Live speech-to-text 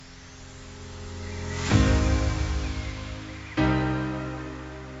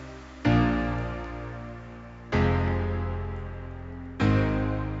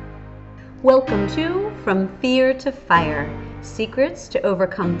Welcome to From Fear to Fire, secrets to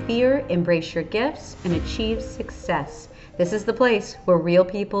overcome fear, embrace your gifts, and achieve success. This is the place where real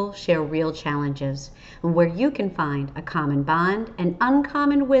people share real challenges, and where you can find a common bond and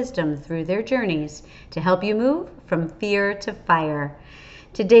uncommon wisdom through their journeys to help you move from fear to fire.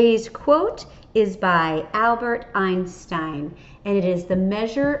 Today's quote is by Albert Einstein, and it is: "The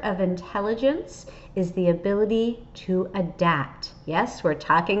measure of intelligence is the ability to adapt." Yes, we're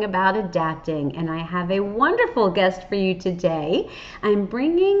talking about adapting, and I have a wonderful guest for you today. I'm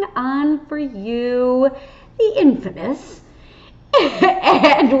bringing on for you the infamous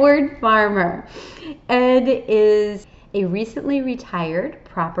Edward Farmer. Ed is a recently retired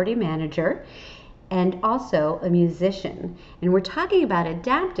property manager and also a musician. And we're talking about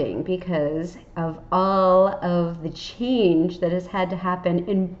adapting because of all of the change that has had to happen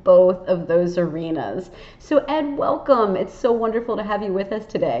in both of those arenas. So Ed, welcome. It's so wonderful to have you with us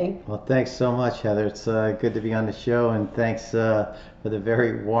today. Well, thanks so much, Heather. It's good to be on the show, and thanks for the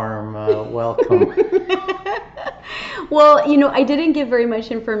very warm welcome. Well, I didn't give very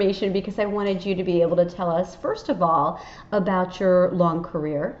much information because I wanted you to be able to tell us, first of all, about your long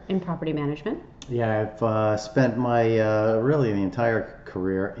career in property management. Yeah, I've spent my really the entire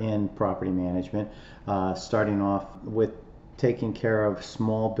career in property management, starting off with taking care of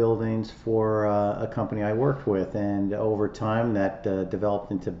small buildings for a company I worked with, and over time that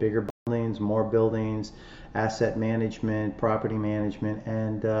developed into bigger buildings, more buildings, asset management, property management,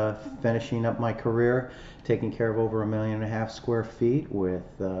 and finishing up my career taking care of over 1.5 million square feet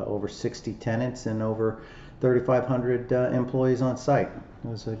with over 60 tenants and over 3,500 employees on site. It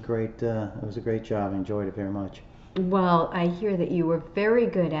was a great job. I enjoyed it very much. Well, I hear that you were very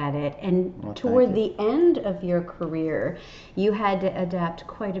good at it, and Well, toward the end of your career, you had to adapt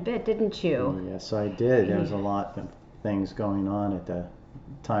quite a bit, didn't you? Yes, I did. There was a lot of things going on at the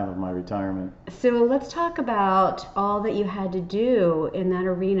time of my retirement. So let's talk about all that you had to do in that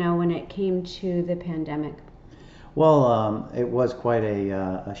arena when it came to the pandemic. Well, it was quite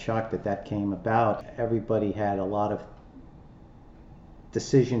a shock that came about. Everybody had a lot of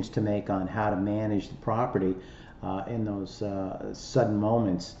decisions to make on how to manage the property in those sudden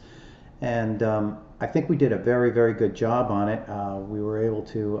moments. And I think we did a very, very good job on it. We were able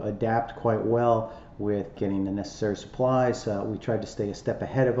to adapt quite well with getting the necessary supplies. We tried to stay a step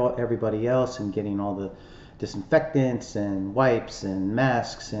ahead of everybody else and getting all the disinfectants and wipes and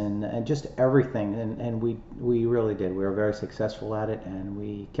masks and just everything. And we really did. We were very successful at it, and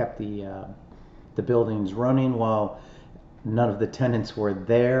we kept the buildings running while none of the tenants were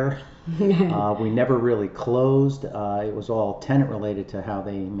there. We never really closed. It was all tenant related to how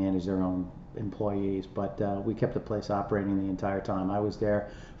they manage their own employees, but we kept the place operating the entire time. I was there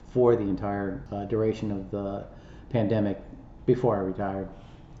for the entire duration of the pandemic before I retired.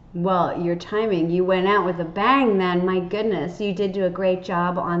 Well, your timing, you went out with a bang then. My goodness, you did do a great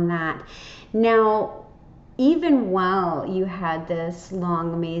job on that. Now, even while you had this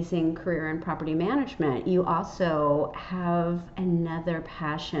long, amazing career in property management, you also have another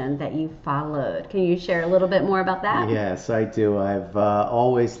passion that you followed. Can you share a little bit more about that? Yes, I do. I've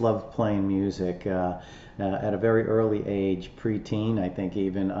always loved playing music. At a very early age, preteen, I think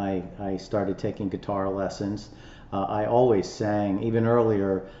even, I started taking guitar lessons. I always sang. Even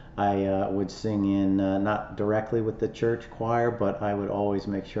earlier, I would sing in, not directly with the church choir, but I would always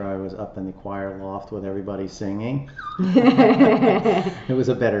make sure I was up in the choir loft with everybody singing. It was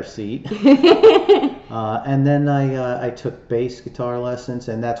a better seat. And then I took bass guitar lessons,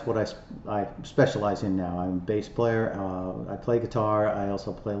 and that's what I specialize in now. I'm a bass player. I play guitar. I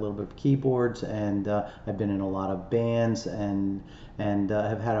also play a little bit of keyboards, and I've been in a lot of bands and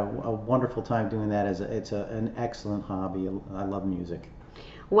have had a wonderful time doing that. It's an excellent hobby. I love music.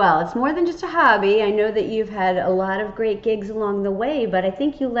 Well, it's more than just a hobby. I know that you've had a lot of great gigs along the way, but I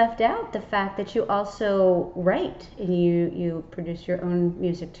think you left out the fact that you also write and you produce your own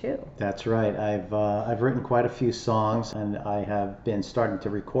music too. That's right. I've written quite a few songs, and I have been starting to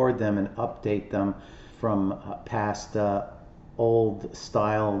record them and update them from past old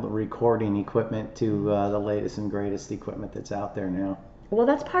style recording equipment to the latest and greatest equipment that's out there now. Well,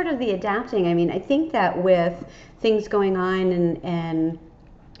 that's part of the adapting. I mean, I think that with things going on and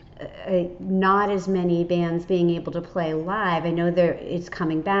not as many bands being able to play live. I know it's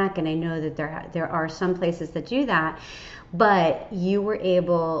coming back, and I know that there are some places that do that, but you were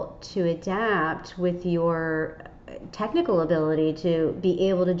able to adapt with your technical ability to be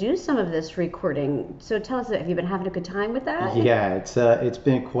able to do some of this recording. So tell us, have you been having a good time with that? Yeah, it's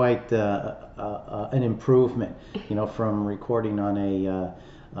been quite an improvement, from recording on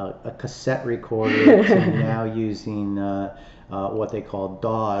a cassette recorder to now using what they call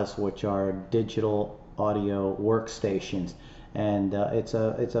DAWs, which are digital audio workstations. And it's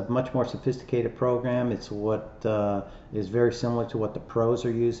a much more sophisticated program. It's what is very similar to what the pros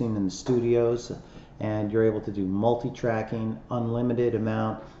are using in the studios, and you're able to do multi-tracking, unlimited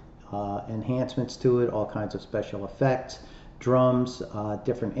amount, enhancements to it, all kinds of special effects, drums,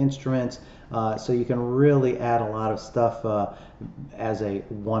 different instruments. So you can really add a lot of stuff as a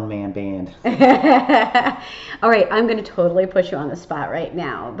one-man band. All right, I'm going to totally put you on the spot right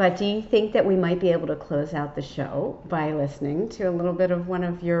now, but do you think that we might be able to close out the show by listening to a little bit of one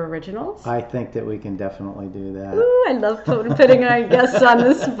of your originals? I think that we can definitely do that. Ooh, I love putting our guests on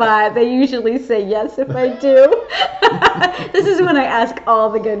the spot. They usually say yes if I do. This is when I ask all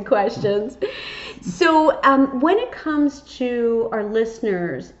the good questions. So when it comes to our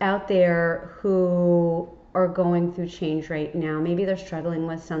listeners out there who are going through change right now, maybe they're struggling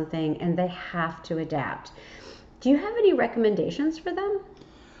with something and they have to adapt, do you have any recommendations for them?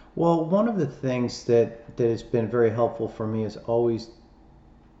 Well, one of the things that has been very helpful for me is always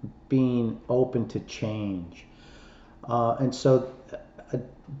being open to change. And so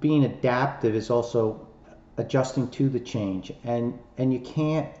being adaptive is also adjusting to the change. And you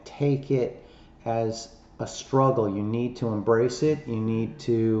can't take it as a struggle. You need to embrace it. You need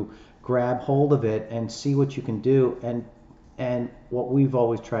to grab hold of it and see what you can do. And what we've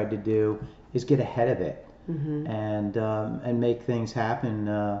always tried to do is get ahead of it, and make things happen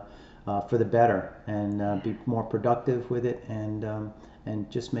for the better, and be more productive with it, and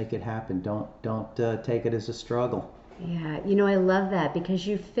just make it happen. Don't take it as a struggle. Yeah, I love that, because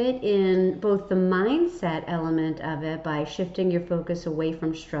you fit in both the mindset element of it by shifting your focus away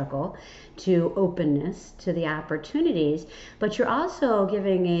from struggle to openness to the opportunities, but you're also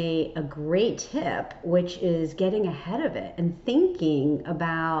giving a great tip, which is getting ahead of it and thinking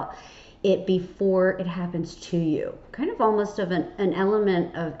about it before it happens to you. Kind of almost of an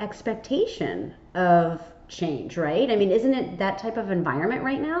element of expectation of change, right? I mean, isn't it that type of environment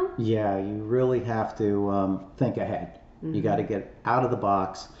right now? Yeah, you really have to think ahead. You got to get out of the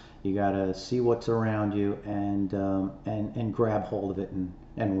box. You got to see what's around you, and grab hold of it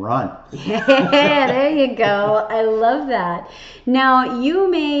and run. Yeah, there you go. I love that. Now,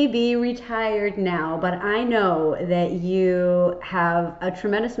 you may be retired now, but I know that you have a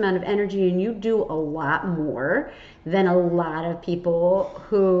tremendous amount of energy, and you do a lot more than a lot of people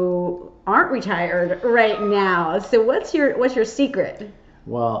who aren't retired right now. So what's your secret?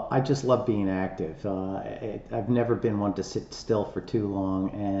 Well, I just love being active. I've never been one to sit still for too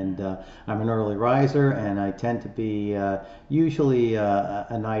long, and I'm an early riser, and I tend to be usually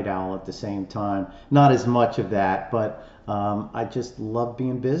a night owl at the same time. Not as much of that, but I just love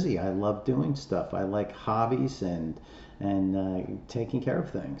being busy. I love doing stuff. I like hobbies and taking care of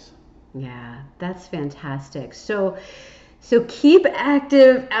things. Yeah, that's fantastic. So keep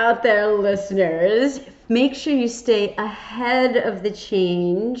active out there, listeners. Make sure you stay ahead of the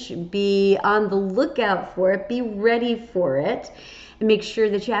change. Be on the lookout for it. Be ready for it. And make sure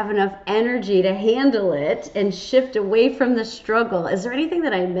that you have enough energy to handle it and shift away from the struggle. Is there anything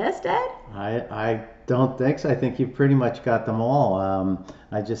that I missed, Ed? I don't think so. I think you've pretty much got them all.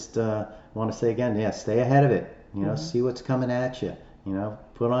 I just want to say again, stay ahead of it. See what's coming at you.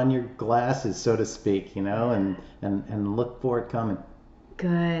 Put on your glasses, so to speak, and look for it coming.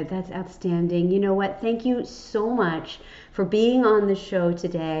 Good. That's outstanding. You know what? Thank you so much for being on the show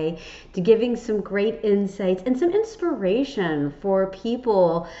today, to giving some great insights and some inspiration for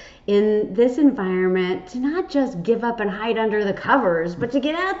people in this environment to not just give up and hide under the covers, but to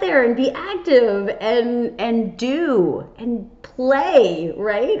get out there and be active and do and play,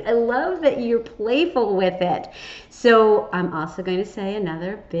 right? I love that you're playful with it. So I'm also going to say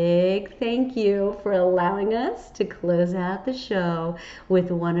another big thank you for allowing us to close out the show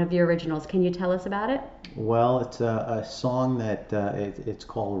with one of your originals. Can you tell us about it? Well, it's a song that it's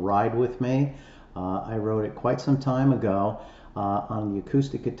called Ride With Me. I wrote it quite some time ago on the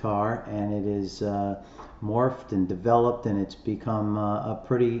acoustic guitar, and it is morphed and developed, and it's become a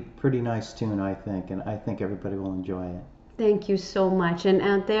pretty nice tune, I think, and I think everybody will enjoy it. Thank you so much. And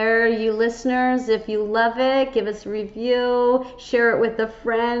out there, you listeners, if you love it, give us a review, share it with a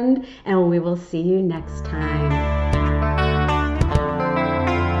friend, and we will see you next time.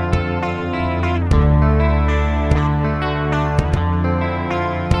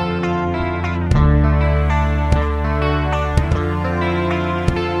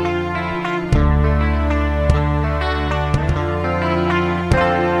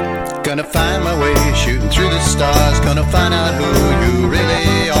 Gonna find my way, shooting through the stars. Gonna find out who you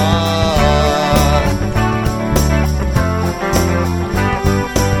really are.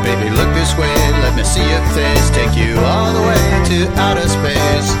 Baby, look this way, let me see your face. Take you all the way to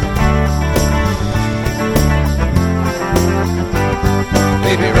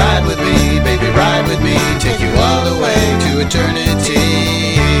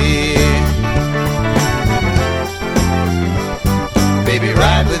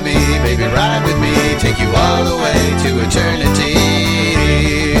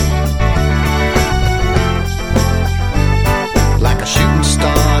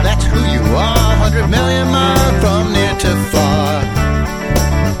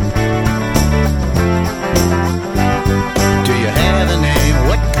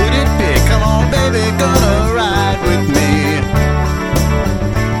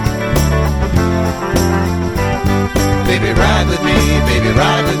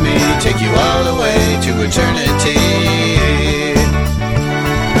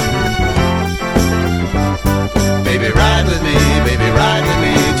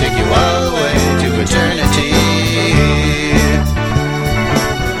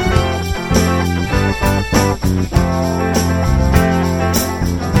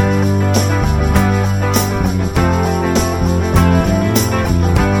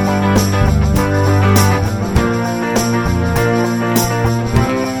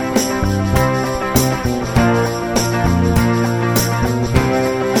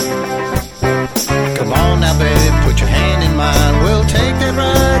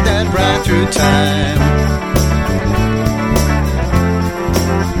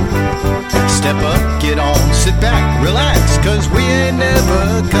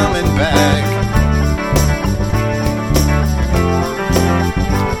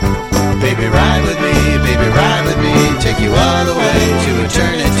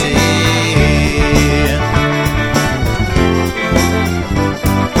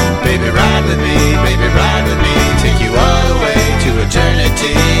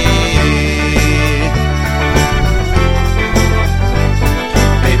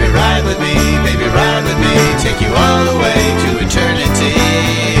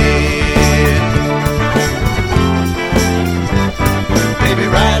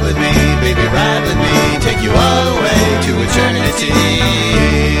city.